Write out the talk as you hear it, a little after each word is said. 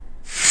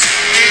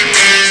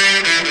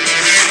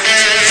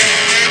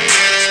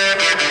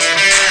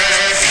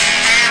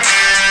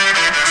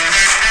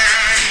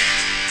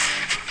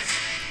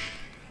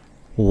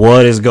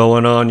What is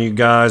going on, you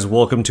guys?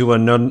 Welcome to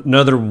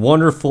another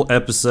wonderful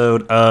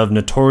episode of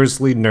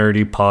Notoriously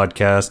Nerdy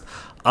Podcast.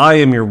 I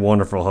am your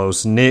wonderful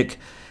host, Nick,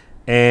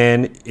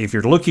 and if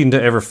you're looking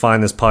to ever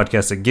find this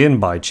podcast again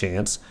by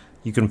chance,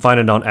 you can find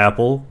it on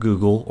Apple,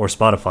 Google, or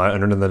Spotify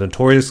under the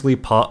Notoriously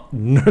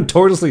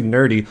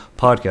Nerdy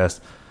Podcast.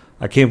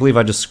 I can't believe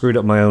I just screwed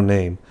up my own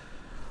name.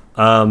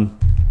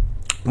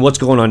 What's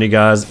going on, you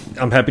guys?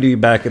 I'm happy to be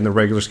back in the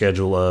regular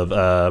schedule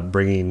of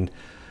bringing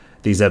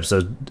these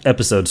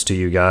episodes to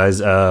you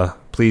guys.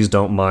 Please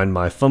don't mind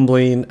my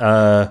fumbling.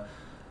 How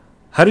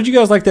did you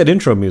guys like that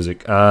intro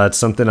music? It's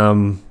something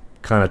I'm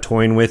kind of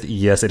toying with.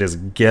 Yes, it is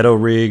ghetto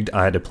rigged.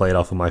 I had to play it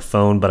off of my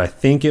phone, but I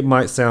think it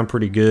might sound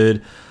pretty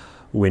good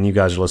when you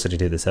guys are listening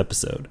to this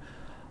episode.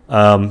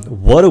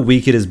 What a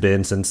week it has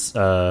been since...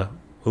 that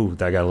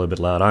got a little bit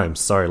loud. I am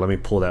sorry. Let me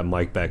pull that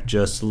mic back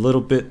just a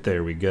little bit.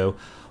 There we go.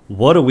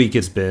 What a week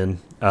it's been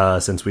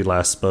since we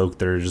last spoke.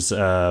 There's...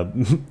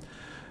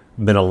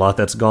 been a lot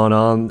that's gone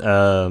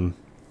on.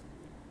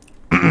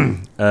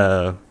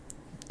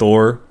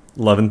 Thor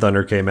Love and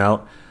Thunder came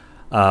out.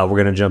 We're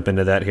going to jump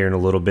into that here in a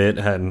little bit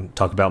and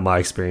talk about my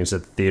experience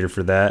at the theater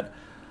for that.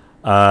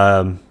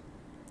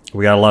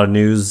 We got a lot of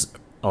news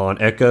on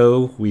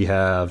Echo. We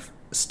have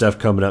stuff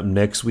coming up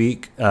next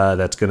week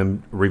that's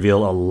going to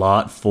reveal a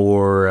lot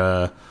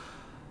for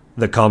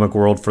the comic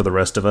world for the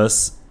rest of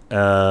us.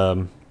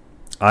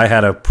 I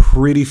had a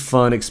pretty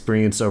fun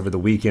experience over the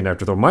weekend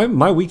after Thor.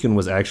 My weekend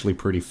was actually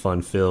pretty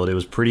fun filled. It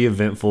was pretty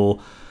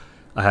eventful.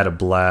 I had a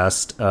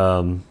blast.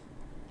 It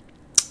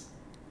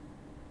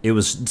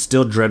was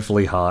still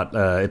dreadfully hot.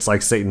 It's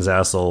like Satan's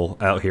asshole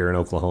out here in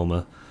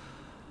Oklahoma.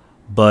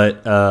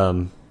 But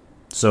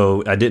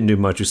so I didn't do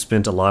much. We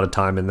spent a lot of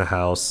time in the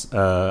house.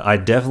 I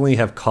definitely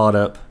have caught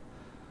up.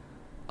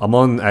 I'm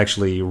on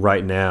actually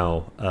right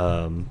now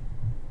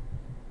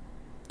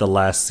the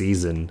last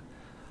season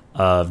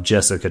of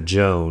Jessica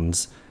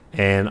Jones,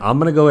 and I'm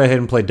going to go ahead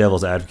and play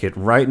devil's advocate.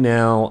 Right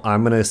now,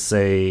 I'm going to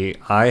say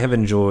I have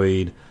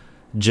enjoyed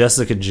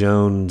Jessica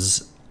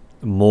Jones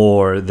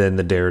more than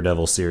the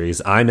Daredevil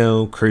series. I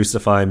know,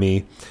 crucify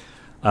me.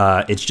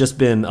 It's just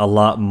been a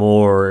lot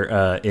more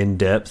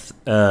in-depth,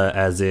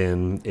 as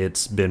in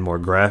it's been more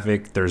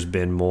graphic. There's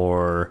been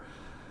more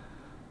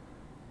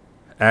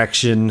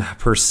action,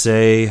 per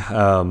se.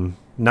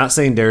 Not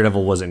saying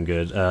Daredevil wasn't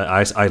good.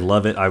 I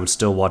love it. I would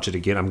still watch it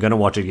again. I'm going to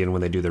watch it again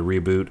when they do the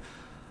reboot.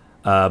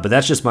 But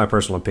that's just my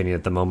personal opinion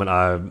at the moment.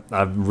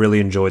 I've really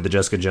enjoyed the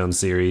Jessica Jones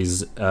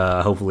series.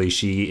 Hopefully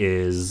she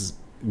is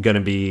going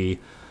to be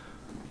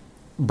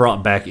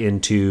brought back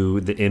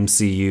into the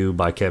MCU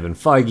by Kevin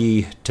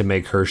Feige to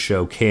make her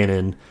show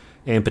canon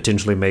and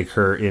potentially make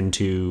her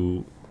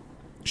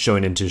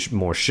showing into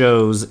more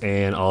shows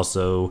and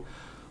also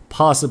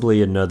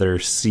possibly another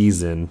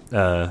season.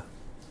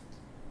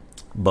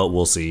 But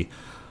we'll see.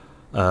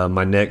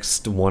 My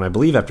next one, I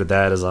believe after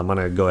that, is I'm going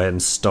to go ahead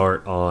and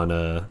start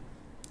on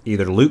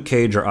either Luke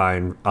Cage or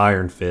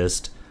Iron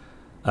Fist.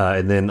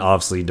 And then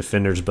obviously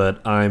Defenders.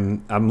 But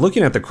I'm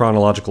looking at the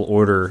chronological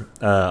order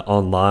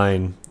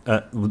online,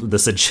 the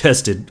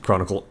suggested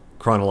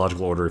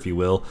chronological order, if you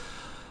will.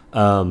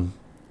 And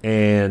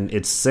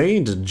it's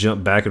saying to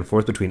jump back and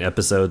forth between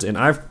episodes. And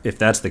if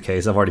that's the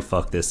case, I've already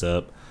fucked this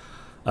up.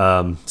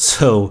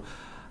 So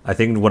I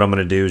think what I'm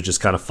going to do is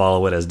just kind of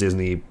follow it as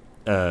Disney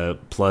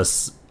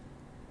Plus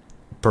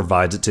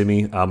provides it to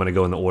me. I'm going to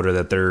go in the order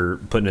that they're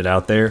putting it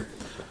out there.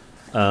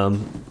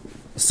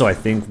 So I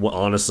think what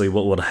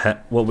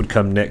would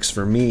come next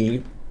for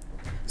me,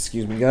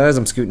 excuse me guys,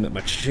 I'm scooting up my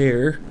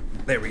chair.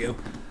 There we go.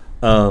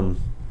 I'm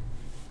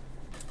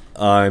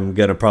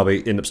going to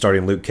probably end up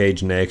starting Luke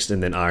Cage next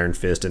and then Iron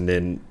Fist and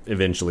then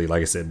eventually,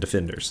 like I said,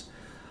 Defenders.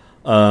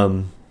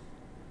 But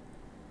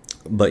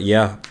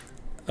yeah,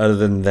 other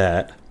than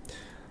that,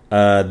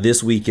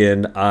 this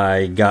weekend,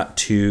 I got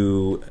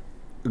to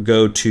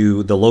go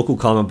to the local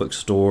comic book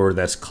store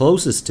that's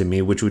closest to me,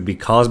 which would be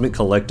Cosmic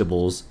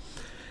Collectibles.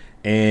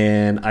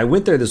 And I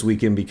went there this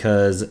weekend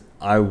because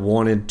I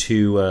wanted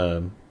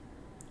to,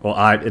 I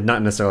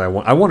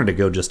wanted to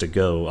go just to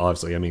go,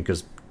 obviously. I mean,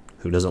 because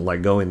who doesn't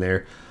like going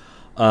there?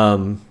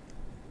 But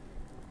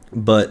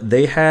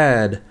they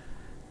had,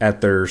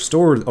 at their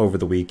store over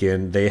the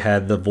weekend, they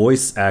had the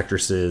voice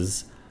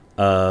actresses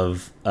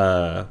of...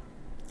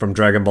 from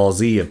Dragon Ball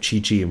Z of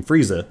Chi-Chi and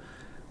Frieza,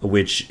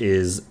 which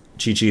is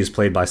Chi-Chi is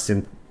played by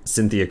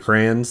Cynthia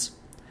Kranz,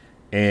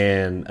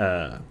 and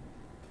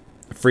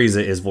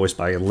Frieza is voiced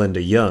by Linda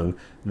Young.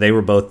 They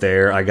were both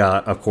there. I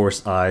got my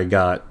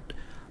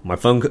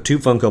two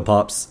Funko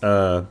Pops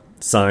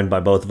signed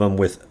by both of them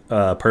with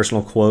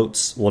personal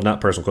quotes. Well,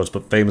 not personal quotes,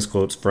 but famous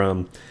quotes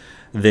from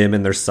them,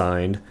 and they're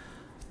signed.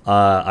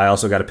 I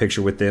also got a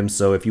picture with them,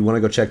 so if you want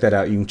to go check that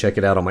out, you can check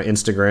it out on my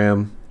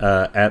Instagram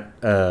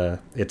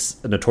it's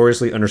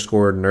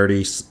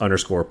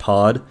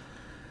notoriously_nerdy_pod.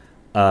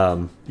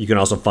 You can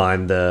also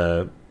find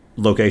the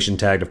location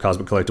tagged of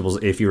Cosmic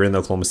Collectibles if you're in the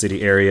Oklahoma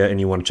City area and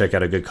you want to check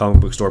out a good comic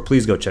book store.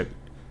 Please go check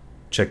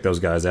those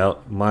guys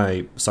out.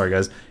 Sorry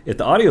guys, if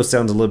the audio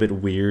sounds a little bit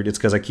weird, it's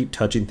because I keep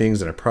touching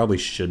things that I probably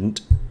shouldn't.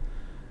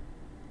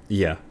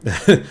 Yeah.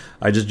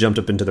 I just jumped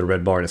up into the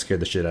red bar and it scared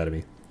the shit out of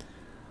me.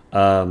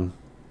 But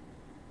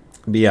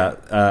yeah,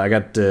 I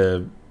got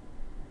to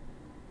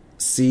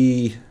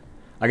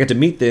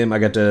meet them. I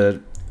got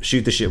to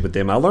shoot the shit with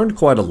them. I learned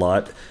quite a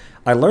lot.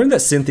 I learned that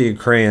Cynthia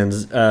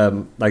Crans,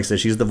 like I said,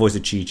 she's the voice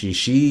of Chi-Chi.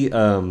 She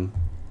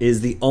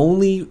is the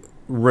only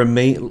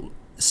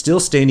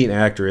still standing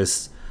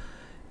actress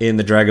in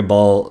the Dragon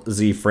Ball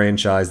Z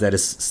franchise that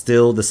is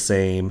still the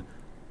same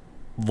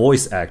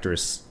voice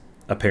actress,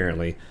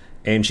 apparently.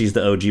 And she's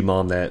the OG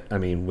mom that, I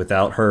mean,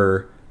 without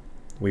her,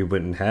 we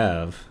wouldn't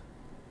have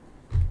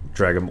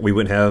we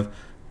wouldn't have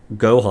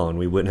Gohan,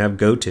 we wouldn't have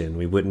Goten,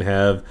 we wouldn't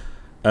have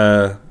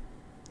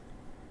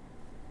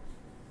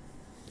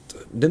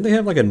didn't they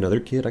have like another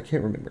kid? I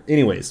can't remember.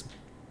 Anyways,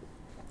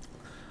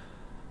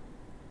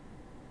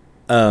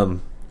 it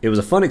was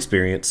a fun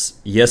experience.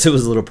 Yes, it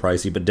was a little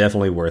pricey, but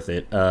definitely worth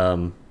it.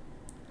 I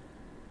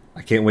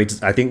can't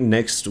wait I think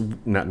next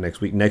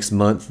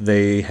month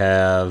they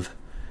have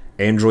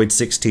Android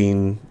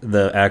 16,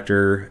 the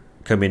actor,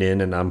 coming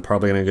in, and I'm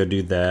probably going to go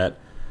do that.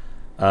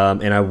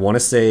 And I want to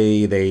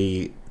say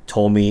they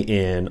told me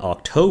in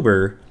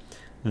October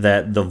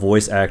that the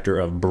voice actor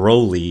of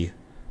Broly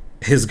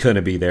is going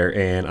to be there,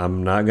 and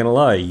I'm not going to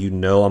lie, I'm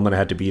going to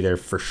have to be there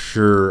for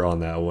sure on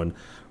that one.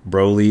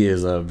 Broly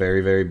is a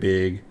very, very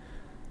big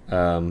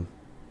character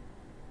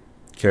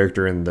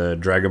in the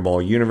Dragon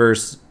Ball Z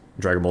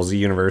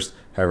universe,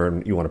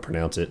 however you want to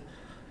pronounce it.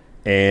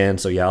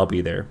 And so, yeah, I'll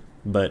be there.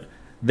 But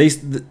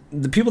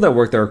the people that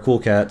work there are cool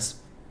cats,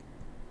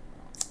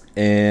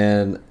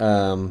 and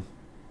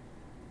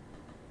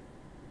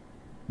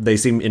they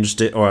seem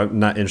interested, or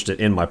not interested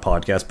in my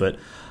podcast, but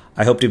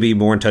I hope to be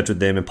more in touch with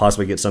them and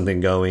possibly get something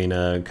going,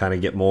 kind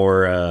of get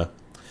more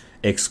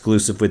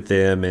exclusive with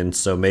them. And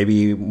so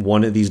maybe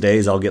one of these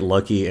days I'll get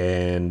lucky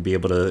and be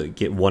able to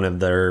get one of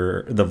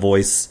the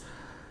voice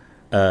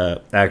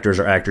actors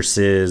or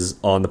actresses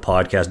on the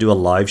podcast, do a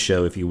live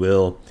show, if you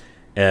will,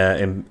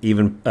 and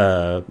even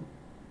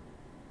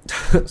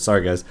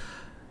sorry guys,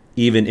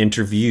 even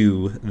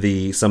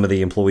interview some of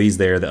the employees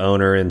there, the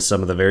owner, and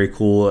some of the very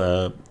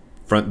cool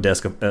front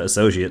desk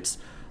associates.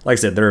 Like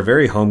I said, they're a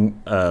very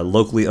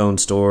locally owned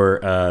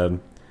store.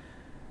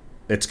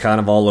 It's kind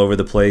of all over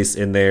the place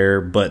in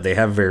there, but they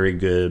have very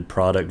good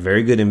product,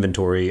 very good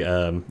inventory,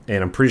 and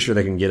I'm pretty sure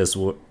they can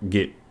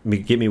get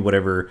me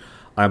whatever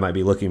I might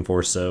be looking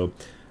for. So,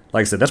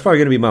 like I said, that's probably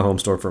going to be my home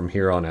store from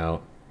here on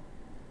out.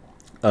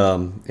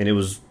 And I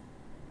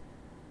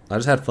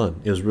just had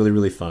fun. It was really,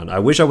 really fun. I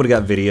wish I would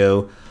have got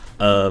video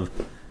of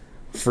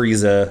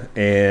Frieza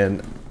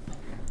and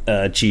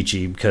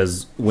Chi-Chi,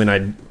 because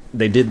when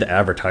they did the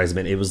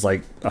advertisement, it was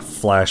like a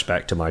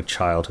flashback to my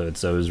childhood.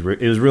 So it was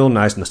real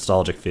nice,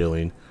 nostalgic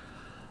feeling.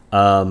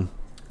 If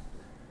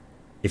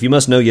you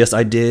must know, yes,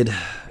 I did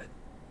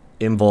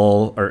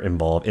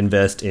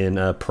invest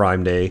in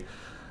Prime Day,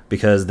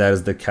 because that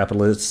is the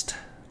capitalist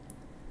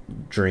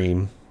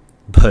dream.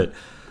 But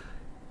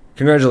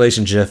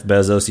congratulations, Jeff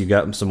Bezos. You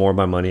got some more of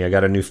my money. I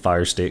got a new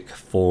Fire Stick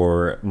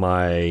for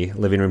my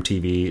living room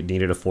TV. It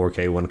needed a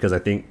 4K one because I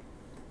think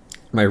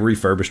my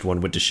refurbished one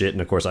went to shit, and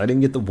of course I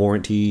didn't get the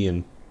warranty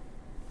and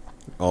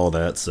all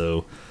that.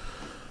 So,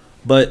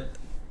 but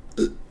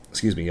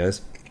excuse me,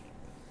 guys.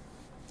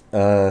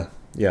 Yeah,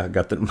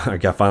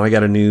 I finally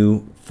got a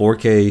new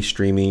 4K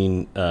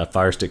streaming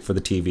Fire Stick for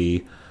the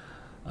TV.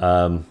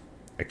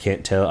 I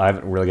can't tell. I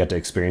haven't really got to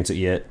experience it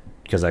yet,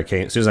 because as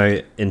soon as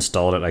I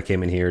installed it, I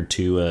came in here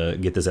to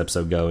get this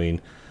episode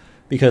going,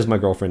 because my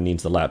girlfriend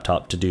needs the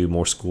laptop to do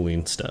more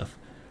schooling stuff.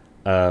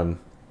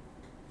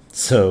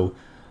 So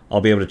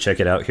I'll be able to check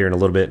it out here in a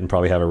little bit and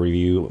probably have a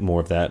review more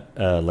of that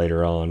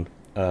later on.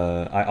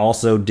 I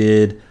also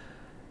did.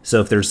 So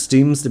if there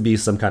seems to be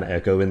some kind of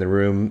echo in the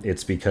room,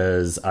 it's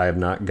because I have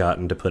not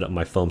gotten to put up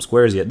my foam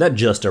squares yet. That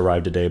just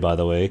arrived today, by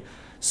the way.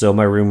 So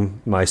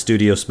my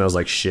studio smells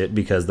like shit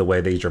because the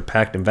way these are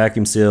packed and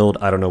vacuum sealed.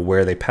 I don't know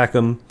where they pack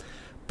them,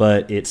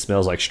 but it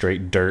smells like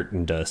straight dirt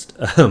and dust.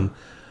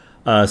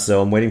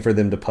 So I'm waiting for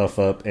them to puff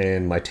up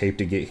and my tape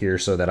to get here,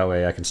 so that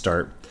way I can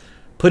start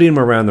putting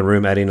them around the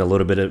room, adding a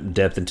little bit of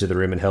depth into the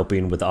room and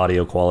helping with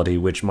audio quality,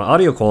 which my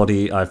audio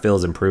quality I feel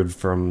has improved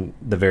from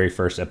the very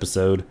first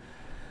episode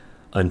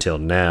until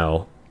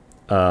now.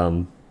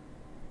 So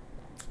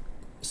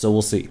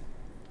we'll see.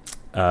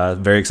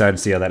 Very excited to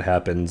see how that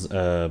happens.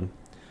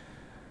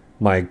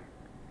 One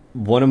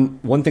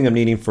thing I'm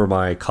needing for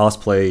my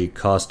cosplay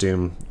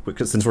costume,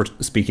 because since we're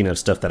speaking of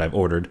stuff that I've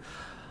ordered,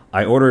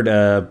 I ordered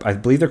I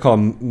believe they're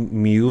called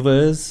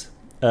Muvas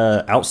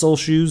outsole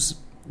shoes.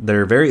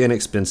 They're very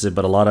inexpensive,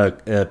 but a lot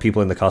of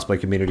people in the cosplay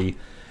community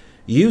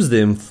use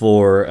them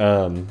for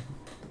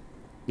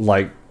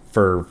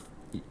for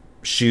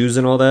shoes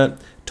and all that,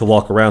 to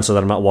walk around, so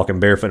that I'm not walking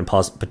barefoot and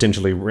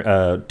potentially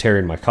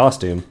tearing my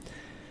costume.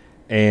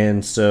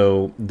 And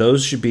so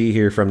those should be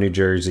here from New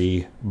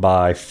Jersey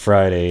by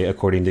Friday,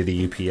 according to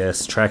the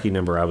UPS tracking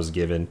number I was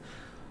given.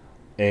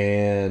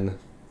 And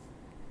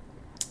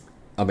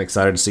I'm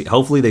excited to see.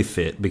 Hopefully they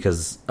fit,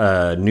 because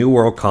New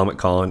World Comic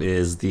Con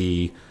is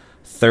the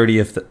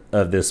 30th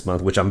of this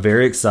month, which I'm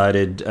very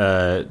excited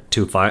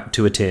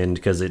to attend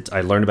because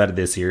I learned about it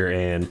this year,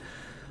 and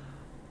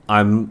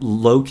I'm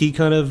low key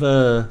kind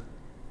of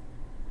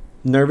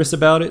nervous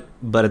about it,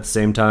 but at the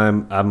same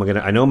time, I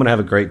know I'm gonna have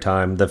a great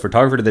time. The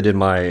photographer that did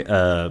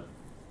my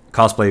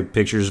cosplay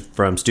pictures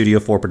from Studio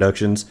 4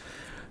 Productions,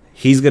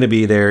 he's gonna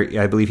be there.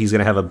 I believe he's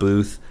gonna have a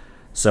booth,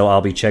 so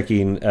I'll be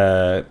checking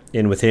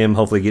in with him,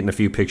 hopefully getting a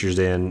few pictures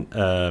in.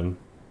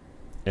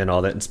 And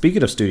all that. And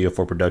speaking of Studio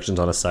 4 Productions,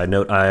 on a side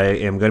note, I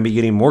am going to be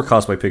getting more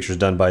cosplay pictures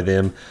done by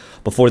them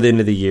before the end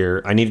of the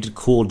year. I needed to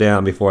cool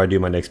down before I do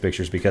my next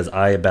pictures because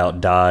I about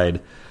died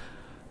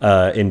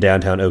in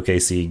downtown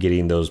OKC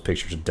getting those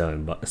pictures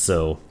done. But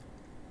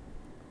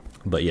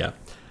yeah,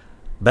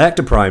 back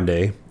to Prime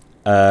Day.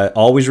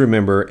 Always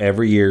remember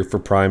every year for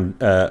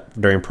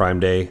during Prime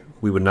Day,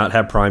 we would not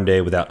have Prime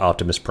Day without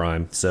Optimus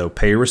Prime. So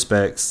pay your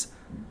respects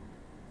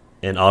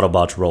and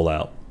Autobots roll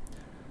out.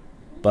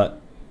 But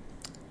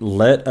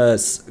let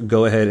us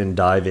go ahead and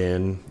dive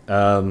in.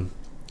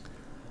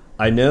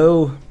 I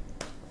know,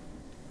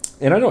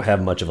 and I don't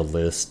have much of a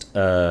list.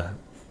 I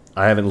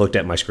haven't looked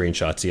at my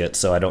screenshots yet,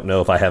 so I don't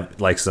know if I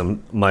have like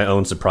my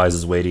own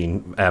surprises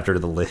waiting after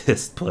the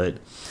list. But,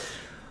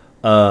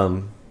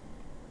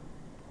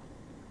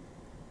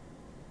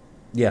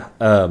 yeah.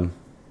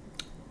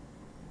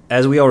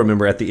 As we all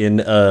remember, at the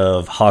end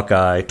of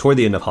Hawkeye, toward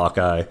the end of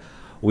Hawkeye,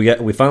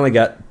 we finally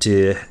got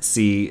to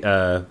see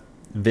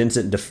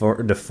Vincent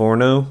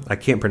D'Onofrio, I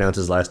can't pronounce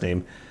his last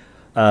name,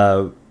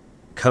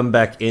 come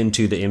back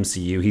into the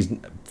MCU. He's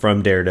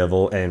from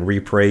Daredevil and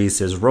reprise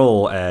his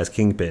role as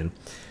Kingpin.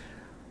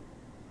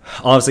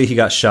 Obviously, he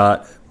got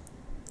shot,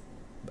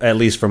 at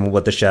least from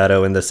what the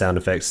shadow and the sound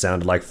effects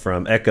sounded like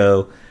from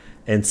Echo.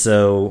 And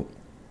so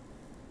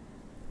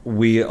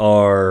we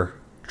are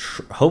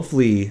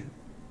hopefully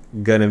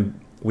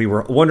we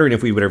were wondering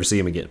if we would ever see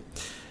him again.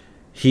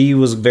 He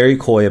was very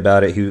coy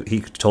about it.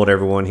 He told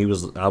everyone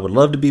I would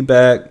love to be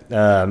back.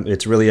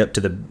 It's really up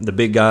to the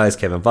big guys,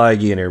 Kevin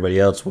Feige and everybody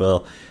else.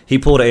 Well, he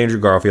pulled Andrew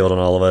Garfield on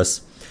all of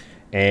us,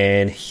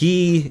 and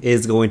he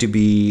is going to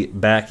be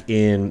back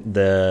in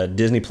the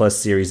Disney Plus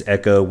series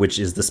Echo, which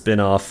is the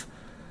spinoff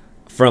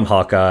from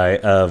Hawkeye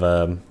of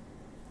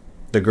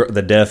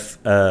the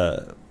deaf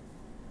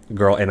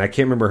girl, and I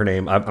can't remember her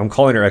name. I'm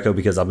calling her Echo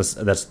because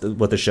that's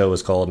what the show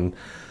is called, and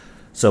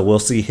so we'll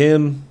see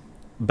him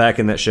back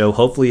in that show.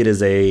 Hopefully it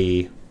is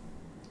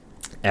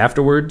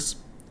afterwards,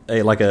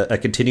 like a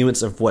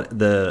continuance of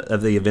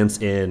the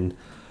events in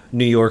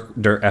New York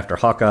after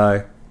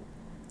Hawkeye.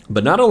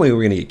 But not only are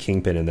we going to get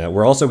Kingpin in that,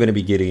 we're also going to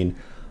be getting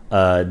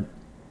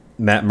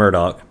Matt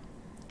Murdock.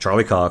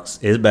 Charlie Cox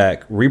is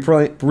back,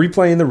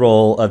 replaying the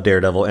role of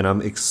Daredevil, and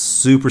I'm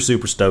super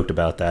stoked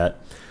about that.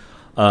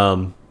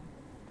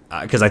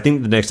 Because I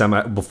think the next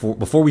time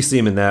before we see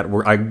him in that,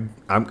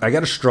 I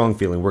got a strong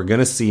feeling we're going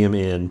to see him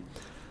in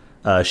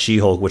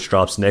She-Hulk, which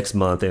drops next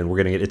month, and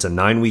it's a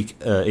 9-week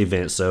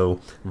event. So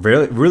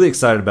really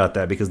excited about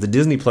that because the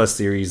Disney Plus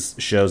series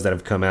shows that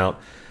have come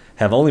out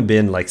have only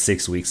been like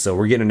 6 weeks, so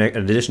we're getting an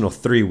additional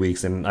 3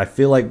 weeks, and I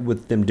feel like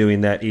with them doing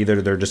that, either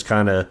they're just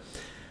kind of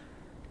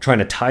trying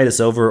to tide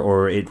us over,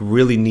 or it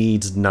really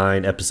needs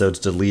 9 episodes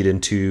to lead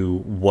into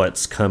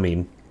what's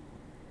coming.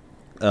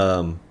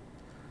 But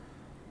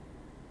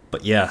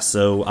yeah,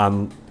 so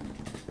I'm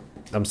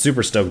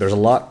super stoked. There's a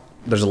lot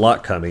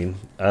coming.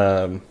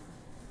 I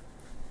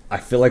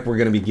feel like we're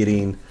going to be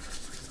getting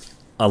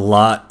a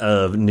lot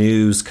of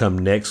news come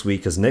next week,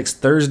 because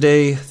next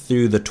Thursday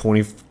through the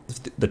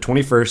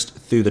 21st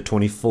through the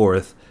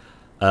 24th,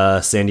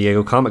 San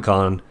Diego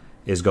Comic-Con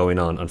is going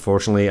on.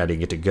 Unfortunately, I didn't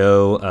get to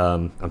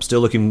go.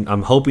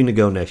 I'm hoping to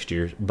go next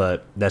year,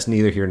 but that's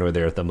neither here nor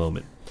there at the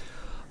moment.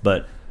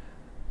 But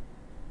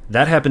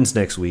that happens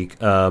next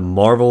week.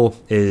 Marvel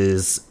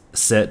is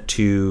set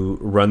to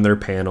run their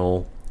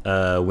panel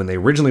when they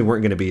originally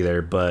weren't going to be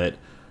there, but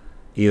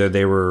either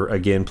they were,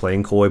 again,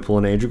 playing coy,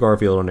 pulling Andrew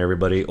Garfield on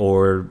everybody,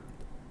 or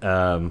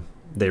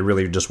they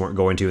really just weren't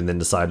going to and then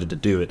decided to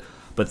do it.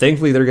 But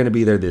thankfully, they're going to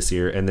be there this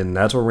year, and then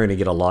that's where we're going to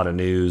get a lot of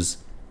news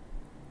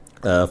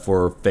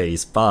for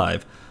Phase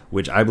 5,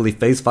 which I believe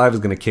Phase 5 is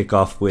going to kick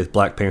off with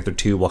Black Panther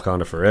 2,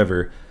 Wakanda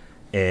Forever,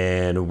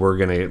 and we're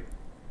going to...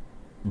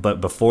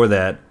 But before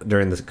that,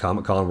 during the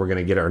Comic-Con, we're going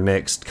to get our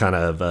next kind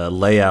of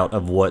layout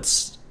of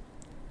what's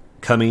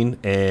coming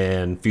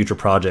and future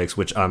projects,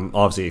 which I'm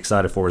obviously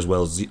excited for, as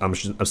well as I'm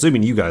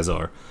assuming you guys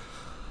are.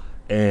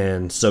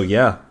 And so,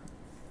 yeah,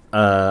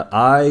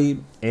 I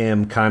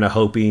am kind of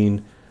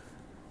hoping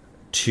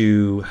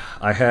to...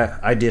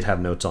 I did have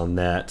notes on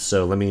that,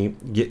 so let me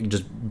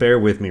just bear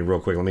with me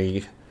real quick. Let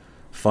me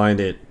find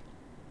it.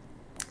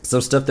 Some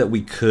stuff that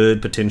we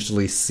could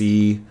potentially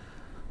see...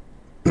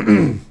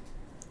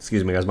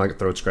 Excuse me, guys, my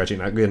throat's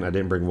scratching. Again, I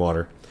didn't bring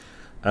water.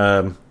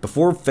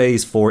 Before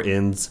Phase 4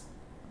 ends,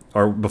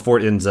 or before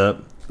it ends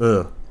up,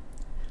 there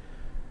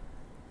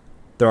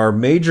are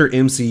major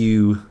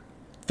MCU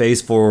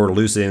Phase 4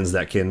 loose ends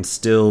that can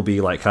still be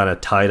like kind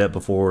of tied up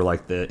before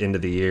like the end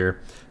of the year.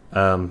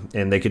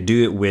 And they could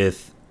do it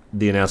with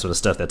the announcement of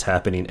stuff that's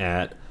happening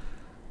at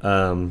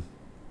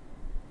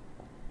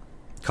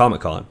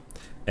Comic-Con.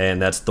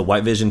 And that's the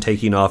White Vision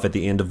taking off at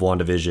the end of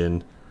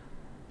WandaVision,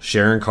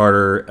 Sharon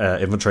Carter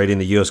infiltrating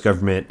the U.S.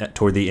 government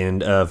toward the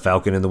end of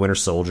Falcon and the Winter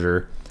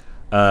Soldier,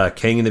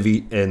 Kang and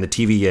the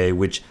TVA,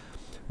 which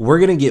we're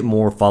going to get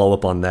more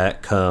follow-up on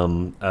that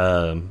come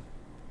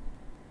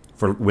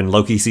for when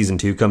Loki Season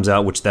 2 comes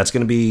out, which that's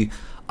going to be,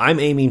 I'm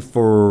aiming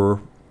for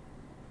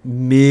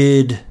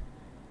mid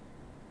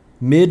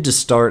to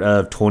start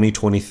of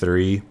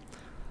 2023,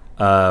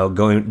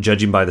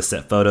 judging by the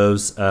set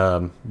photos.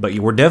 But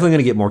we're definitely going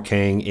to get more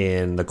Kang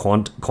in the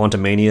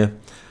Quantumania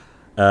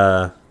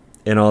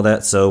and all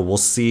that, so we'll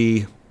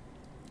see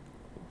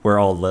where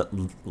all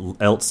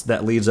else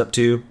that leads up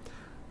to.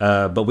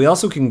 But we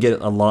also can get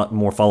a lot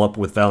more follow-up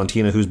with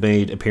Valentina, who's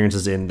made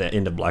appearances in the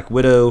end of Black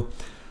Widow,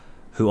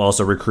 who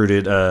also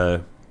recruited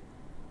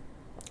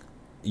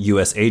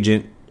U.S.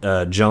 agent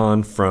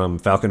John from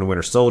Falcon and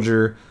Winter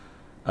Soldier.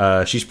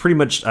 She's pretty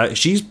much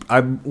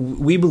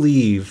we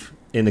believe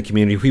in the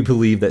community, we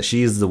believe that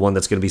she's the one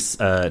that's going to be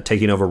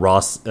taking over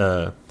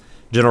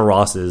General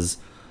Ross's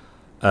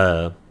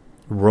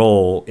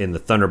role in the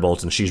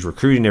Thunderbolts, and she's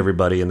recruiting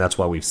everybody, and that's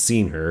why we've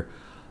seen her.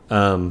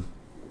 But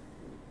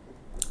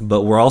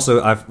we're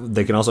also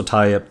they can also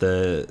tie up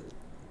the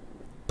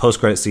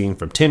post-credit scene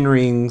from Ten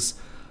Rings,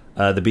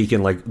 the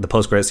Beacon, like the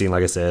post-credit scene,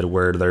 like I said,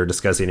 where they're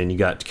discussing, and you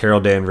got Carol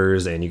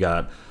Danvers, and you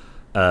got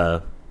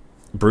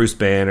Bruce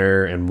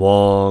Banner, and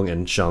Wong,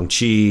 and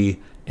Shang-Chi,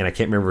 and I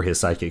can't remember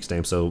his sidekick's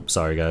name, so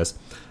sorry, guys.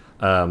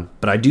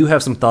 But I do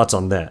have some thoughts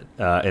on that,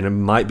 and it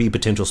might be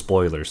potential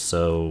spoilers,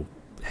 so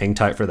hang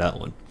tight for that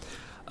one.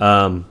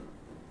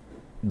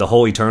 The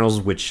whole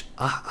Eternals, which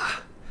some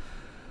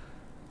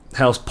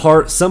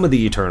of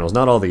the Eternals,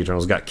 not all the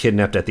Eternals, got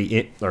kidnapped at the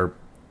end, or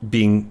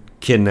being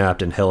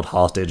kidnapped and held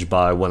hostage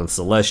by one of the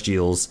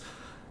Celestials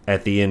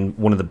at the end,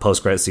 one of the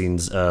post-credit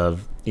scenes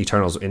of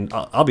Eternals. And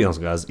I'll be honest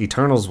with you guys,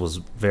 Eternals was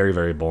very,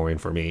 very boring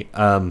for me.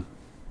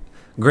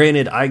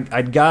 Granted,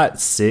 I got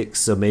 6,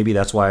 so maybe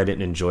that's why I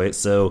didn't enjoy it.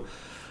 So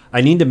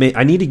I need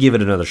to give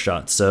it another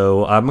shot.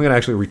 So I'm gonna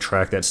actually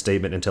retract that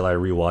statement until I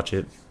rewatch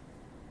it.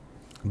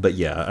 But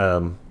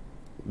yeah,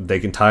 they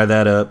can tie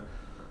that up.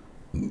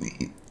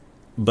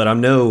 But I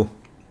know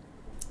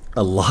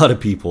a lot of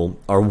people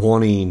are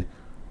wanting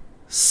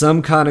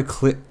some kind of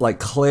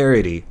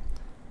clarity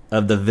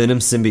of the Venom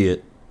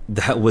symbiote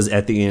that was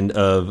at the end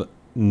of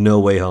No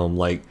Way Home.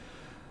 Like,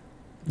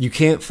 you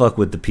can't fuck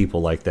with the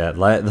people like that.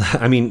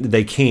 I mean,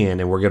 they can,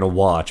 and we're going to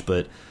watch,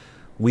 but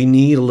we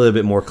need a little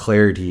bit more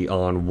clarity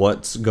on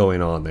what's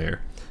going on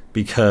there.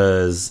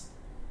 Because,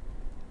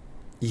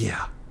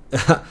 yeah,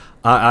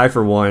 I,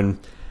 for one,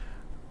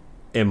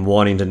 am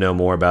wanting to know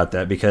more about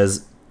that,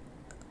 because,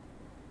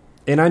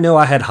 and I know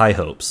I had high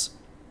hopes,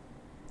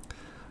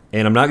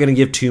 and I'm not going to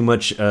give too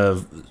much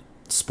of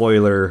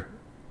spoiler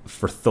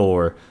for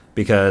Thor,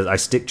 because I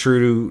stick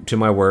true to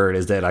my word,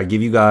 is that I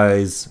give you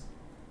guys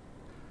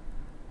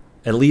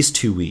at least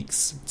 2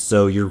 weeks.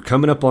 So you're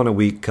coming up on a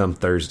week come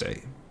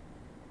Thursday,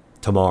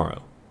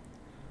 tomorrow.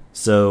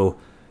 So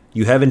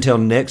you have until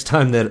next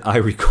time that I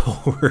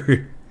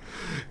record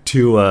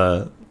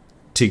to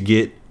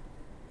get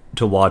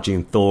to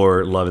watching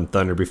Thor: Love and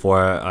Thunder before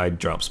I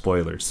drop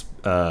spoilers.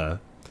 Damn,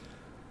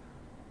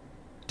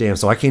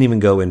 so I can't even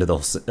go into the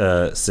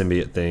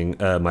symbiote thing,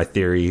 my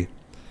theory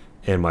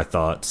and my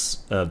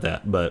thoughts of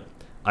that. But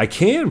I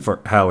can,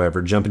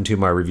 however, jump into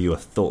my review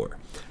of Thor.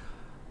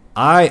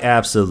 I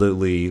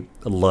absolutely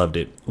loved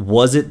it.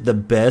 Was it the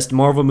best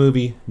Marvel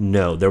movie?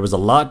 No. There was a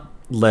lot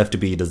left to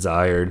be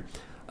desired.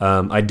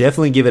 I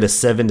definitely give it a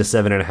 7 to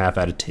 7.5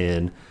 out of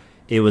 10.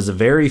 It was a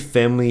very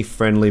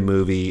family-friendly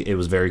movie. It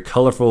was very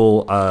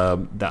colorful.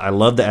 I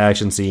love the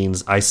action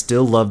scenes. I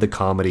still love the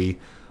comedy.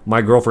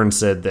 My girlfriend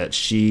said that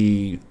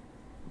she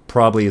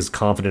probably is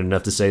confident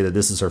enough to say that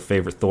this is her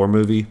favorite Thor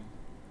movie.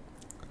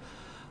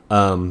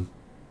 But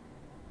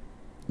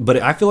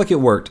I feel like it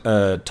worked.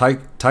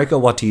 Taika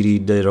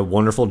Waititi did a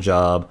wonderful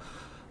job.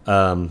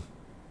 And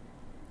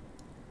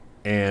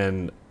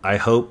I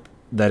hope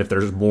that if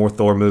there's more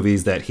Thor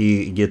movies that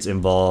he gets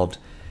involved.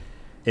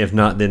 If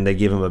not, then they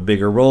give him a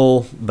bigger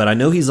role. But I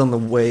know he's on the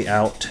way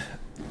out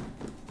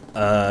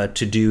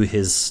to do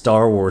his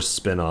Star Wars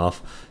spinoff,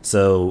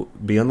 so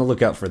be on the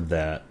lookout for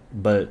that.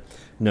 But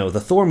no,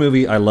 the Thor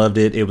movie, I loved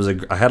it. It was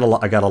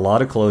I got a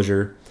lot of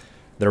closure.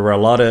 There were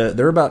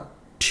about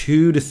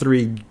 2 to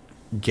 3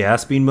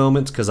 gasping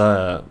moments because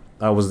I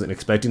wasn't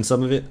expecting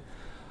some of it.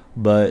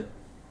 But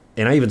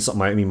and I even saw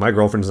my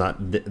girlfriend's not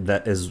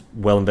that as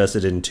well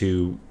invested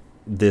into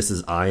this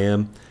as I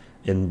am,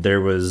 and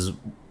there was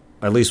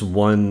at least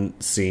one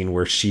scene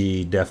where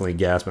she definitely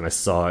gasped when I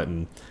saw it,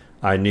 and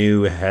I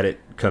knew had it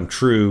come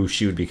true,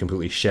 she would be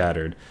completely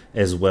shattered,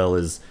 as well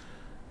as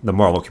the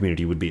Marvel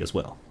community would be as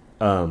well.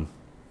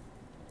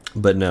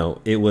 But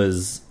no, it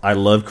was. I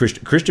love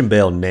Christian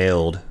Bale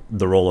nailed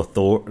the role of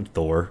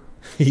Thor.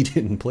 He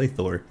didn't play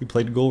Thor; he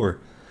played Gore.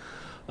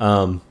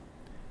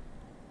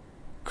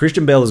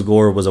 Christian Bale as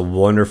Gore was a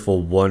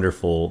wonderful,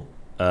 wonderful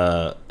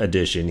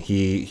addition.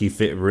 He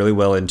fit really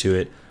well into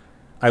it.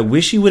 I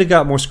wish he would have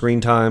got more screen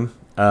time.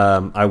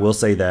 I will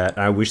say that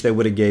I wish they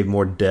would have gave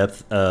more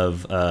depth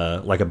of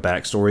like a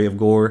backstory of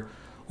Gore,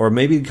 or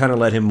maybe kind of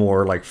let him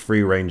more like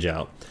free range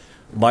out.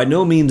 By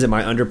no means am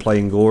I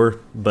underplaying Gore,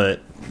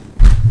 but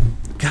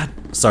God,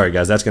 sorry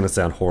guys, that's gonna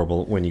sound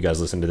horrible when you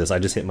guys listen to this. I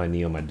just hit my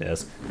knee on my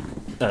desk,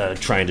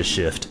 trying to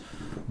shift.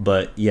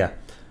 But yeah,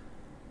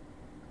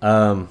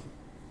 no,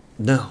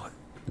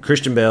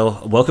 Christian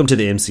Bale, welcome to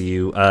the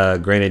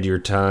MCU. Granted, your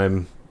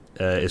time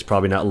is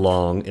probably not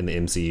long in the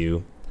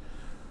MCU,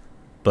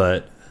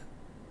 but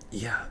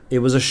yeah, it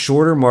was a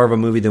shorter Marvel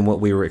movie than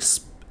what we were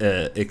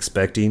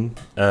expecting.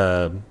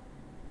 Not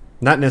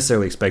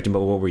necessarily expecting, but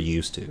what we're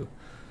used to.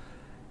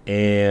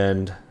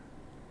 And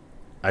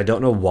I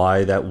don't know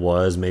why that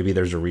was. Maybe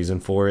there's a reason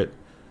for it.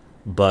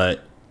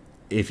 But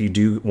if you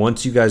do,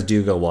 once you guys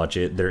do go watch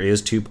it, there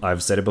is two.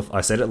 I've said it before. I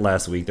said it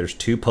last week. There's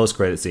two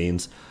post-credit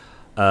scenes.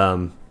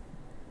 The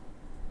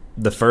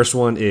first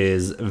one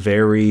is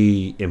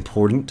very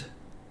important.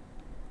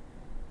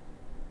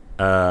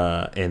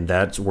 And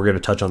we're going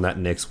to touch on that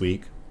next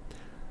week.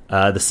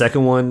 The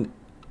second one,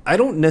 I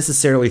don't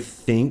necessarily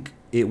think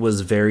it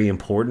was very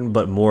important,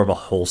 but more of a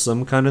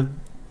wholesome kind of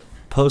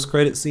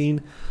post-credit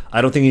scene.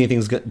 I don't think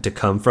anything's going to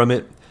come from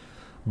it,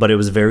 but it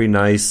was very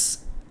nice.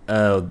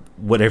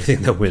 What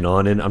everything that went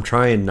on, and I'm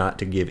trying not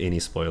to give any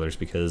spoilers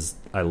because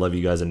I love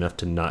you guys enough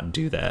to not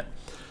do that.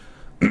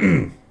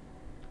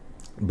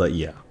 But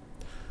yeah,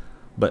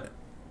 but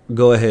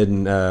go ahead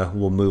and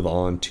we'll move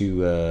on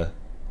to.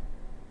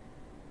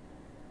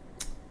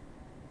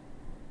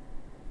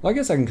 Well, I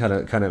guess I can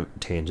kind of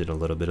tangent a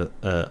little bit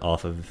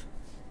off of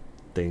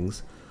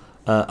things.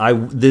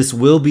 This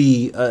will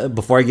be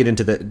before I get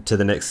into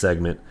the next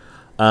segment.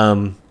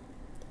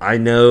 I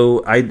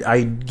know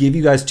I give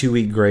you guys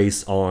 2-week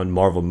grace on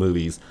Marvel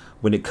movies.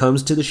 When it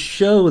comes to the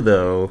show,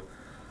 though,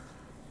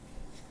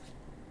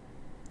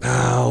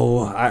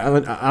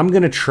 I'm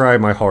gonna try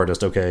my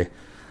hardest. Okay,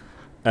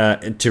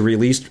 to at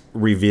least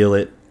reveal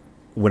it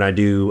when I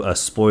do a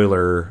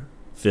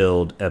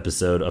spoiler-filled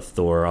episode of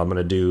Thor. I'm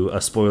gonna do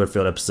a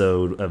spoiler-filled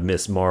episode of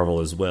Miss Marvel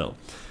as well.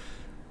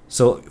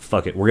 So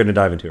fuck it, we're gonna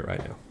dive into it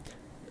right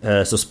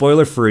now. So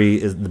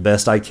spoiler-free is the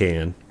best I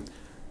can.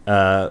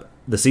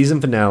 The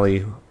season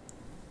finale.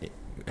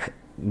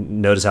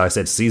 Notice how I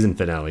said season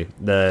finale.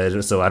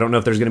 So I don't know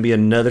if there's going to be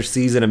another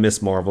season of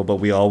Miss Marvel, but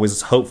we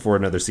always hope for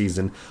another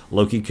season.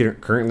 Loki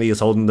currently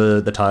is holding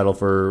the title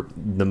for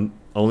the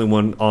only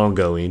one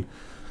ongoing.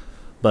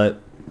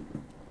 But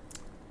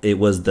it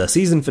was the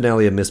season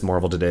finale of Miss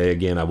Marvel today.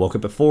 Again, I woke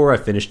up at 4, I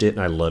finished it, and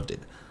I loved it.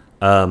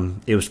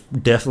 It was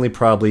definitely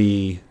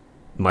probably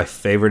my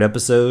favorite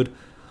episode.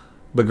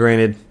 But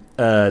granted,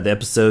 the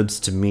episodes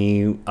to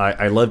me,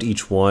 I loved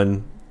each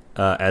one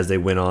as they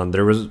went on.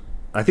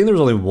 I think there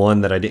was only one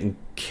that I didn't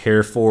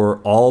care for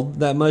all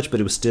that much, but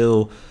it was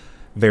still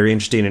very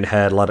interesting and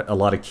had a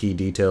lot of key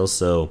details.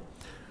 So,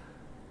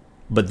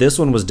 but this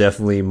one was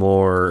definitely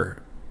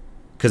more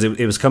because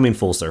it was coming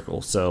full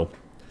circle. So,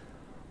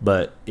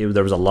 but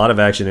there was a lot of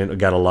action and it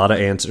got a lot of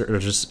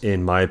answers,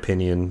 in my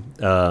opinion.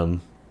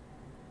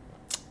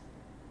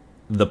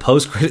 The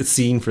post-credit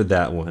scene for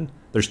that one,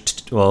 there's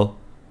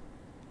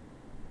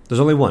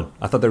only one.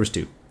 I thought there was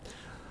two.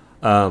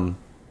 The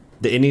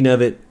ending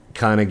of it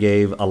kind of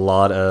gave a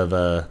lot of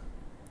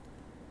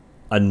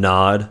a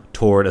nod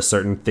toward a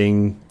certain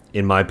thing,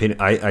 in my opinion.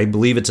 I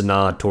believe it's a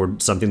nod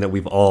toward something that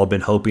we've all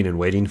been hoping and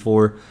waiting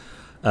for,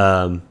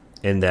 and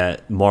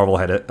that Marvel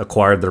had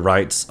acquired the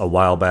rights a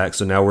while back.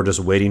 So now we're just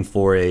waiting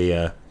for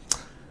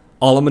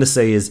all I'm going to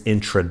say is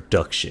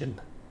introduction.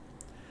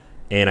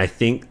 And I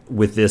think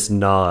with this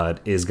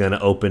nod is going to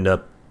open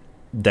up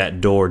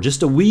that door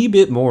just a wee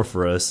bit more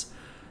for us.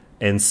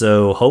 And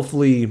so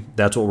hopefully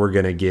that's what we're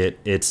going to get.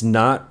 It's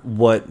not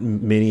what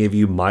many of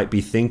you might be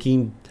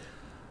thinking,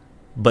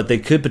 but they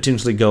could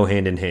potentially go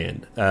hand in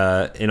hand.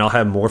 And I'll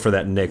have more for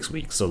that next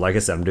week. So like I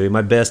said, I'm doing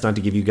my best not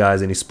to give you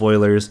guys any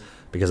spoilers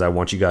because I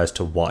want you guys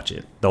to watch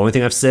it. The only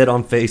thing I've said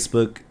on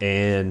Facebook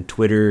and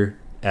Twitter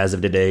as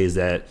of today is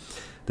that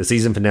the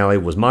season finale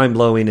was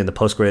mind-blowing and the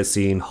post-credit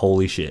scene,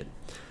 holy shit.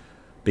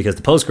 Because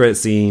the post-credit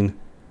scene,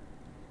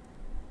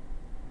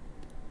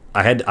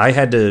 I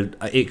had to.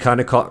 It kind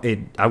of caught it.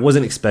 I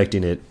wasn't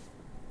expecting it,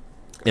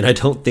 and I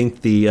don't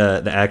think the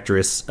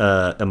actress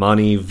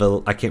Imani,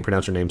 I can't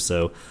pronounce her name.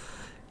 So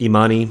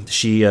Imani,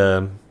 she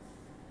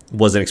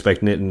wasn't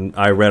expecting it, and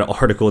I read an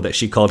article that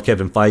she called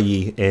Kevin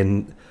Feige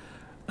and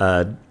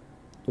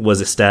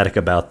was ecstatic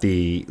about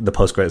the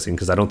post credit scene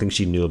because I don't think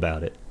she knew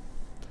about it.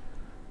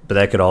 But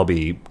that could all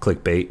be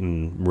clickbait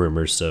and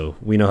rumors, so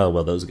we know how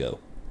well those go.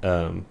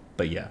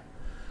 But yeah.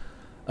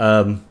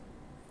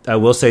 I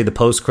will say the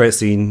post-credit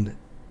scene,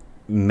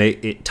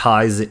 it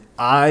ties.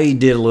 I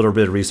did a little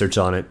bit of research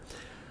on it.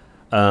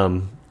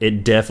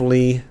 It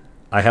definitely,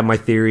 I have my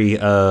theory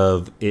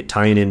of it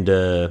tying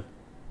into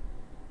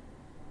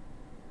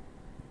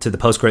the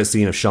post-credit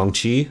scene of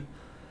Shang-Chi,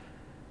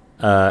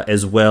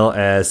 as well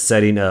as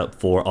setting up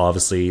for,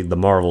 obviously, The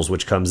Marvels,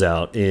 which comes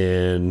out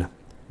in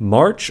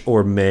March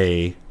or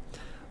May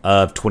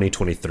of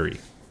 2023.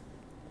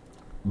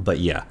 But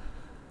yeah,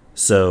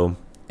 so...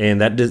 and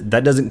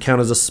that doesn't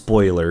count as a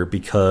spoiler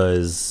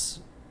because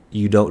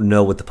you don't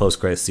know what the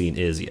post-credit scene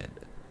is yet,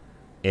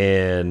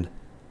 and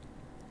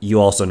you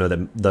also know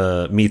that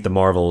the Meet the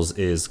Marvels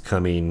is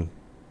coming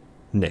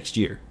next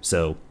year,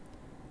 so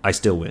I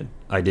still win.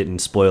 I didn't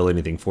spoil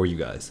anything for you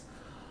guys.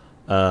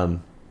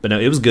 But no,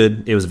 it was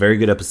good. It was a very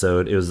good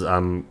episode. It was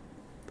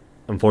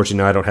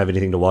unfortunately I don't have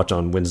anything to watch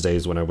on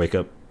Wednesdays when I wake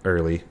up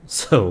early,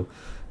 so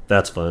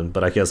that's fun.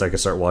 But I guess I could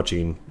start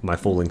watching my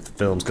full-length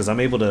films because I'm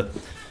able to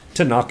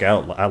knock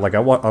out. I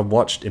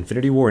watched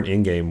Infinity War and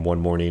Endgame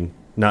one morning,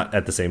 not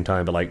at the same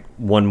time, but like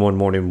one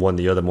morning, one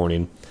the other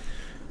morning,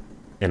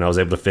 and I was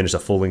able to finish a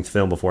full-length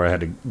film before I had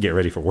to get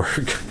ready for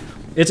work.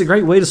 It's a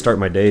great way to start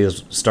my day,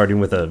 is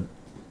starting with a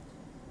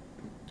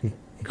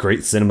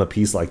great cinema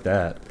piece like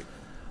that.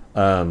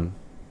 But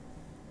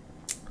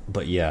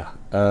yeah,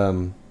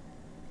 a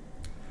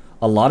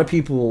lot of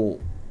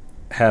people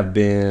have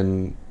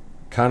been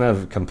kind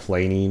of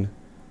complaining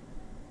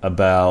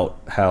about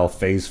how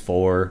Phase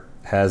 4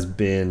 has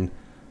been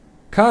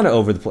kind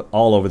of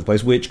all over the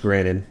place, which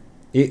granted,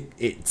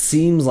 it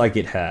seems like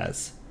it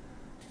has.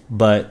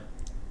 But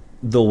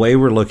the way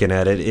we're looking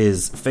at it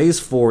is Phase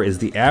 4 is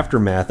the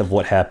aftermath of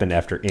what happened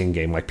after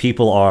Endgame. Like,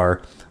 people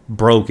are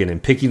broken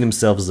and picking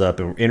themselves up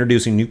and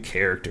introducing new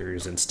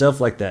characters and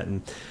stuff like that.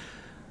 And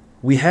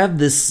we have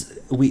this,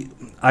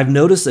 I've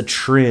noticed a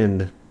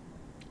trend,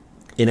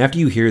 and after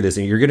you hear this,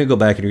 and you're going to go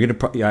back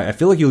and I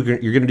feel like you're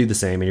going to do the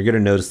same, and you're going to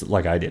notice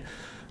like I did.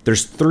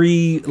 There's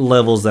 3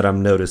 levels that I've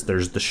noticed.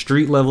 There's the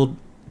street level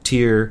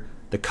tier,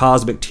 the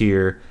cosmic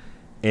tier,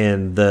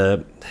 and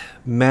the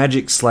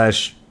magic /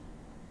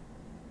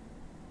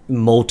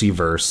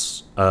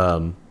 multiverse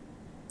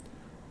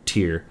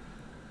tier.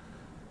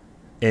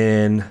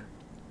 And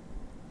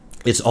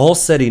it's all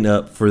setting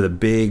up for the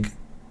big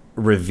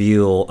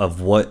reveal of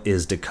what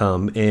is to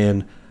come.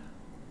 And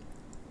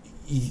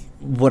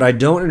what I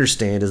don't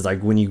understand is,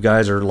 like, when you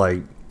guys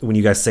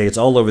say it's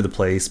all over the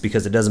place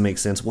because it doesn't make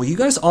sense. Well, you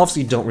guys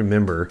obviously don't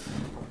remember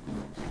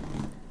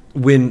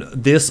when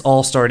this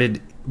all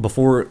started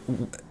before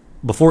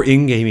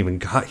Endgame even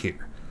got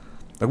here.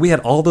 Like, we had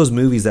all those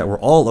movies that were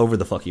all over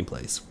the fucking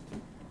place.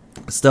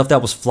 Stuff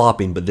that was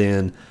flopping, but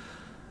then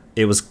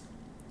it was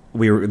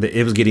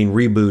getting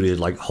rebooted,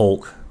 like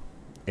Hulk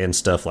and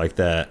stuff like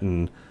that.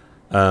 And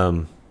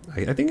I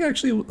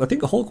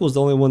think Hulk was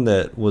the only one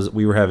that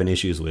we were having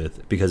issues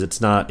with because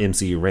it's not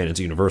MCU ran, it's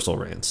Universal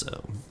ran.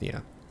 So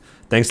yeah,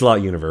 thanks a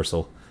lot,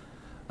 Universal.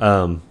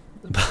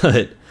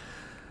 But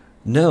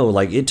no,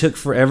 like, it took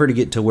forever to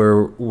get to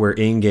where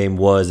Endgame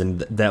was, and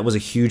that was a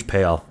huge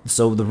payoff.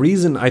 So the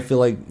reason I feel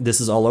like this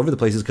is all over the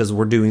place is because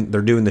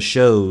they're doing the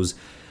shows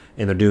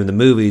and they're doing the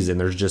movies, and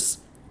there's just,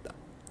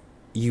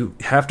 you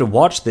have to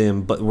watch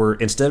them, but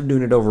instead of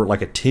doing it over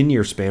like a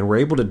 10-year span, we're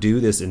able to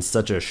do this in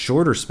such a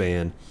shorter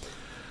span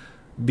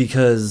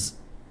because,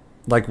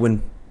 like,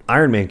 when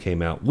Iron Man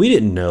came out, we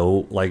didn't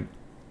know like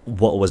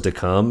what was to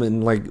come,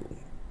 and like,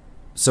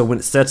 so when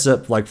it sets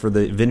up like for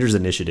the Avengers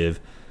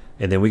Initiative,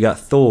 and then we got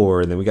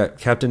Thor, and then we got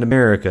Captain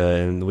America,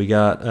 and we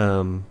got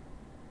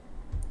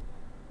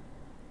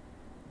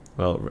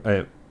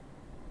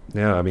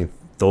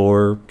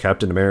Thor,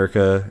 Captain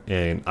America,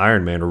 and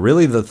Iron Man are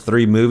really the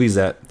 3 movies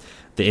that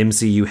the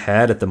MCU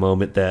had at the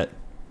moment that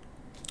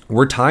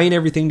were tying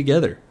everything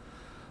together.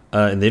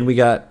 And then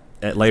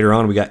later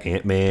on we got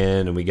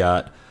Ant-Man, and we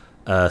got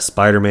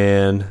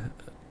Spider-Man,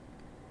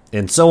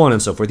 and so on and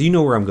so forth. You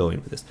know where I'm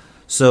going with this.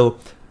 So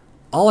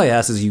all I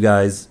ask is you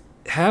guys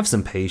have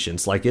some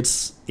patience. Like,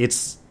 it's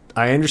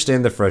I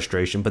understand the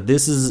frustration, but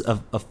this is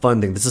a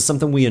fun thing. This is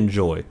something we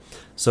enjoy.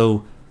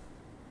 So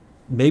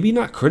maybe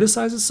not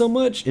criticize it so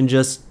much and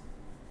just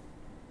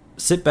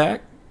sit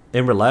back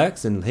and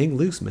relax and hang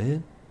loose,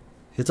 man.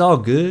 It's all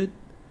good.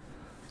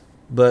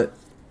 But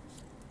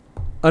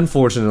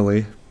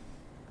unfortunately,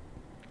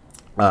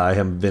 I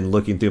have been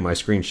looking through my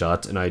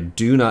screenshots, and I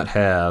do not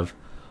have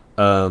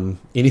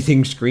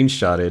anything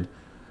screenshotted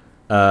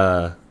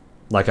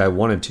like I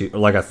wanted to, or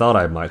like I thought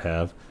I might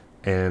have.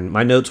 And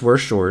my notes were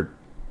short,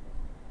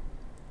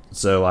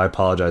 so I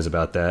apologize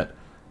about that.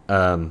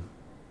 I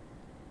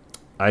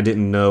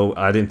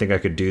didn't think I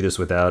could do this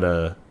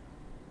without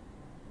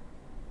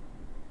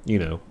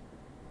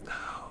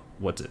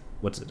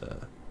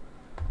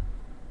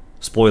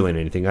spoiling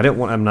anything.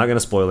 I'm not going to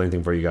spoil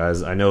anything for you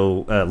guys. I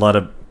know a lot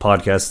of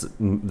podcasts,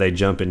 they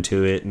jump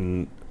into it,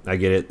 and I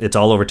get it. It's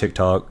all over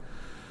TikTok.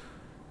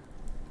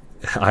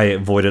 I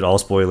avoided all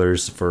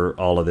spoilers for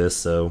all of this.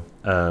 So,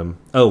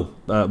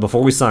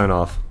 before we sign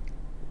off,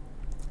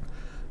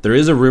 there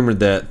is a rumor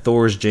that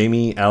Thor's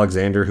Jamie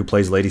Alexander, who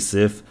plays Lady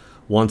Sif,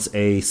 wants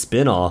a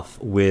spin-off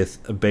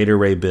with Beta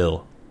Ray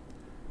Bill.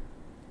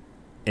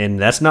 And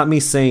that's not me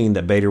saying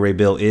that Beta Ray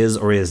Bill is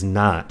or is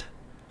not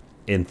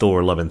in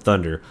Thor Love and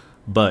Thunder,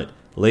 but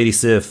Lady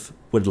Sif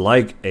would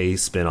like a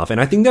spin-off.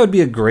 And I think that would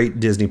be a great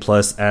Disney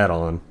Plus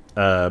add-on,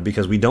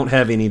 because we don't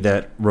have any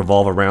that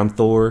revolve around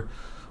Thor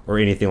or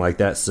anything like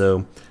that.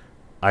 So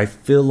I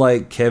feel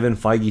like Kevin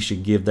Feige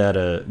should give that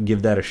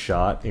a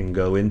shot and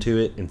go into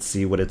it and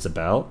see what it's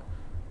about.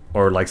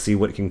 or like see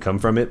what can come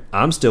from it.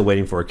 I'm still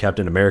waiting for a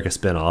Captain America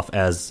spinoff,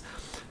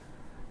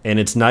 and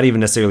it's not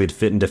even necessarily to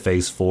fit into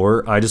Phase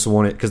 4. I just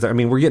want it because I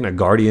mean we're getting a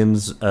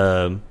Guardians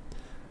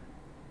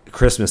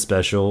Christmas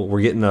special.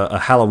 We're getting a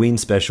Halloween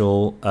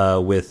special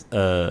with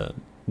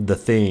the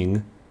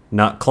Thing,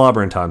 not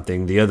Clobber in Time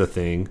Thing, the other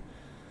Thing,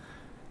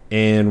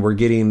 and we're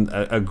getting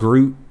a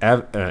Groot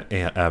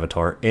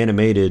Avatar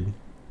animated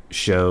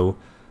show.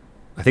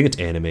 I think it's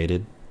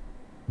animated,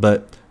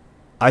 but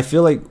I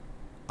feel like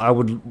I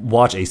would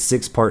watch a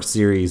 6-part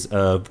series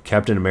of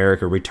Captain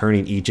America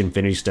returning each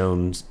Infinity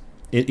Stone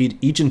to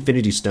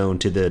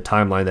the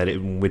timeline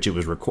in which it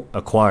was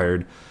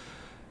acquired,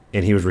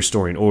 and he was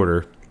restoring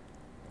order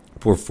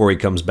before he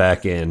comes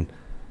back and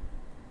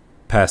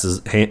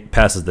passes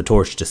the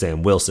torch to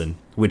Sam Wilson.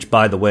 Which,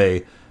 by the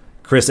way,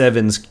 Chris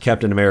Evans,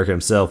 Captain America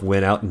himself,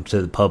 went out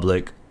into the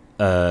public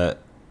and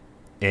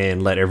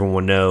let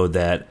everyone know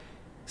that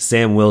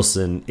Sam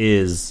Wilson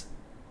is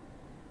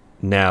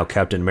now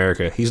Captain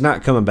America. He's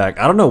not coming back.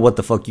 I don't know what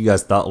the fuck you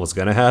guys thought was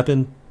going to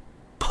happen,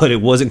 but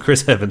it wasn't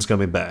Chris Evans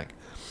coming back.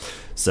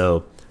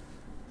 So,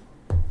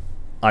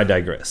 I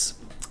digress.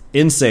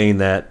 In saying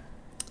that,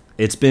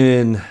 it's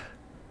been...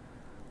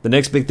 The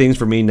next big things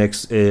for me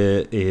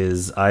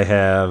is I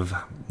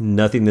have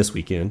nothing this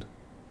weekend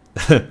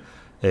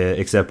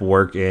except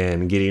work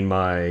and getting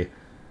my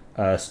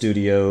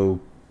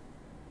studio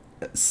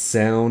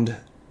sound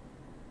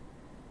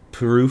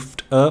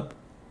proofed up,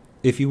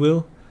 if you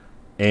will,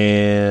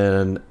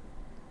 and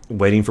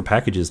waiting for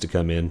packages to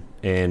come in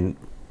and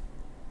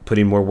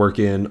putting more work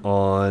in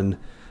on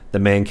the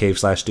man cave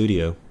 /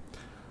 studio.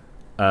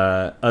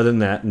 Other than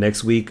that,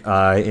 next week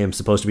I am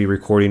supposed to be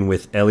recording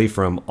with Ellie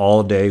from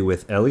All Day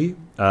with Ellie.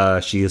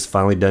 She is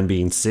finally done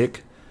being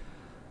sick,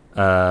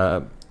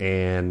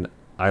 and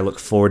I look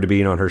forward to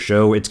being on her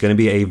show. It's going to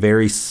be a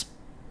very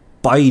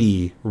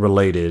Spidey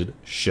related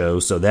show,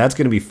 so that's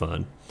going to be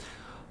fun.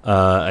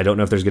 I don't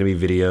know if there's going to be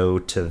video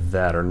to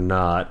that or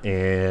not,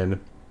 and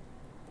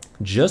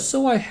just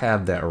so I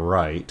have that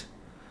right,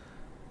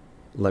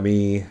 let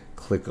me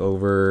click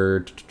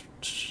over.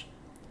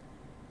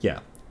 Yeah.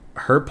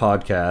 Her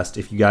podcast,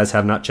 if you guys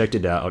have not checked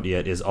it out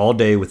yet, is All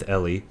Day with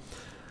Ellie.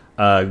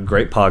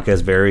 Great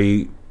podcast,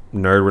 very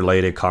nerd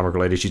related, comic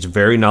related. She's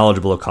very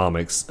knowledgeable of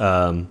comics,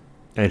 and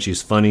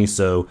she's funny.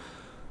 So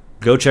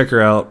go check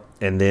her out.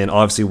 And then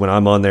obviously when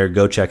I'm on there,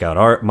 go check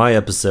out my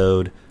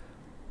episode.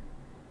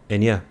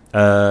 And yeah,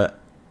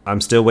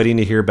 I'm still waiting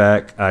to hear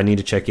back. I need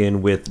to check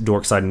in with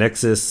Dorkside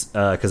Nexus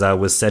because I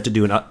was set to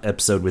do an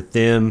episode with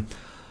them.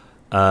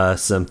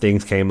 Some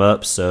things came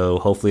up, so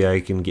hopefully I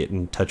can get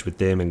in touch with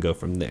them and go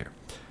from there.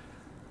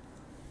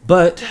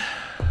 But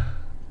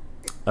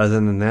other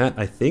than that,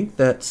 I think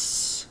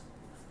that's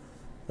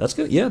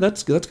good. Yeah,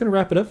 that's gonna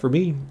wrap it up for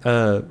me.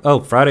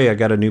 Friday I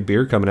got a new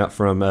beer coming out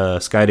from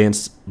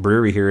Skydance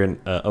Brewery here in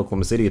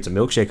Oklahoma City. It's a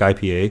milkshake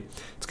IPA.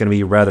 It's gonna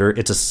be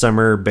it's a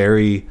summer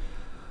berry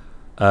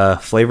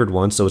flavored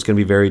one, so it's gonna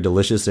be very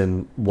delicious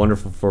and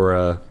wonderful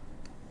for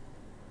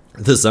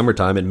the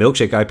summertime. And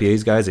milkshake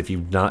IPAs, guys, if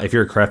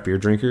you're a craft beer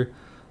drinker,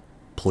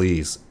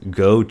 please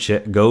go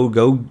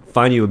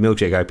find you a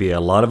milkshake IPA. A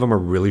lot of them are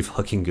really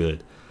fucking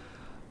good.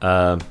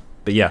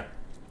 But yeah,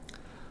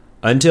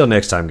 until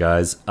next time,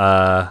 guys,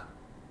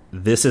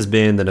 this has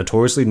been the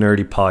Notoriously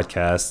Nerdy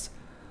Podcast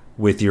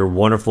with your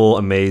wonderful,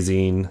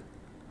 amazing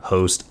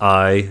host,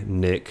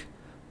 Nick,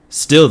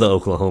 still the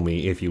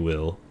Oklahomie, if you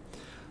will.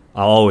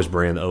 I'll always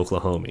brand the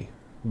Oklahomie,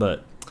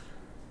 but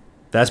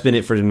that's been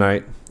it for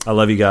tonight. I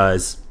love you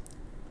guys.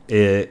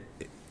 Be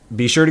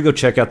sure to go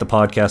check out the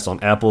podcast on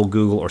Apple,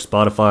 Google, or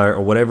Spotify,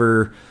 or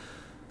whatever.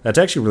 That's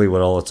actually really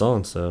what all it's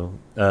on. So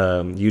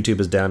YouTube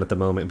is down at the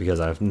moment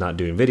because I'm not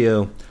doing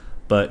video.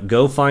 But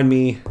go find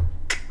me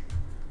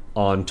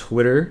on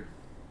Twitter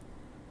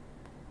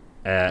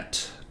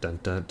at...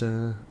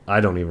 I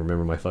don't even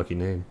remember my fucking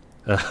name.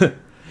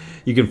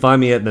 You can find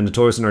me at the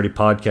Notoriously Nerdy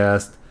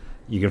Podcast.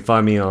 You can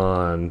find me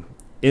on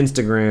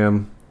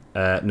Instagram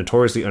at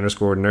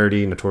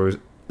notoriously_nerdy,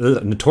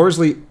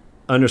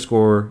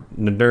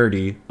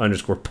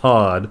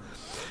 notoriously_nerdy_pod.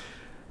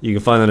 You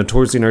can find the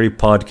Notoriously Nerdy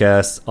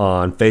Podcast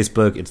on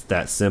Facebook. It's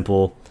that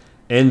simple.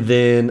 And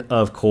then,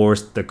 of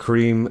course, the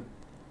creme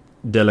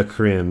de la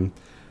creme.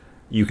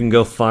 You can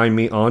go find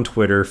me on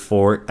Twitter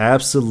for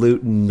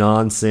absolute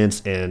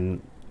nonsense,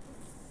 and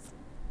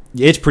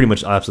it's pretty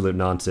much absolute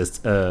nonsense.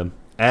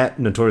 At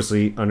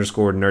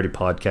notoriously_nerdy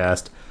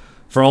podcast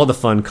for all the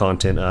fun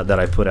content that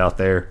I put out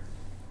there.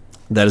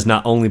 That is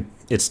not only,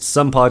 it's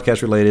some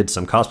podcast related,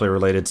 some cosplay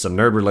related, some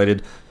nerd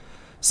related,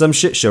 some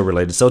shit show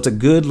related. So it's a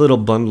good little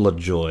bundle of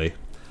joy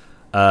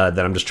that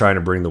I'm just trying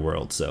to bring the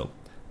world. So,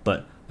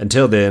 but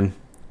until then,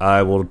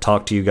 I will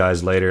talk to you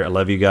guys later. I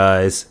love you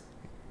guys.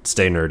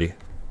 Stay nerdy.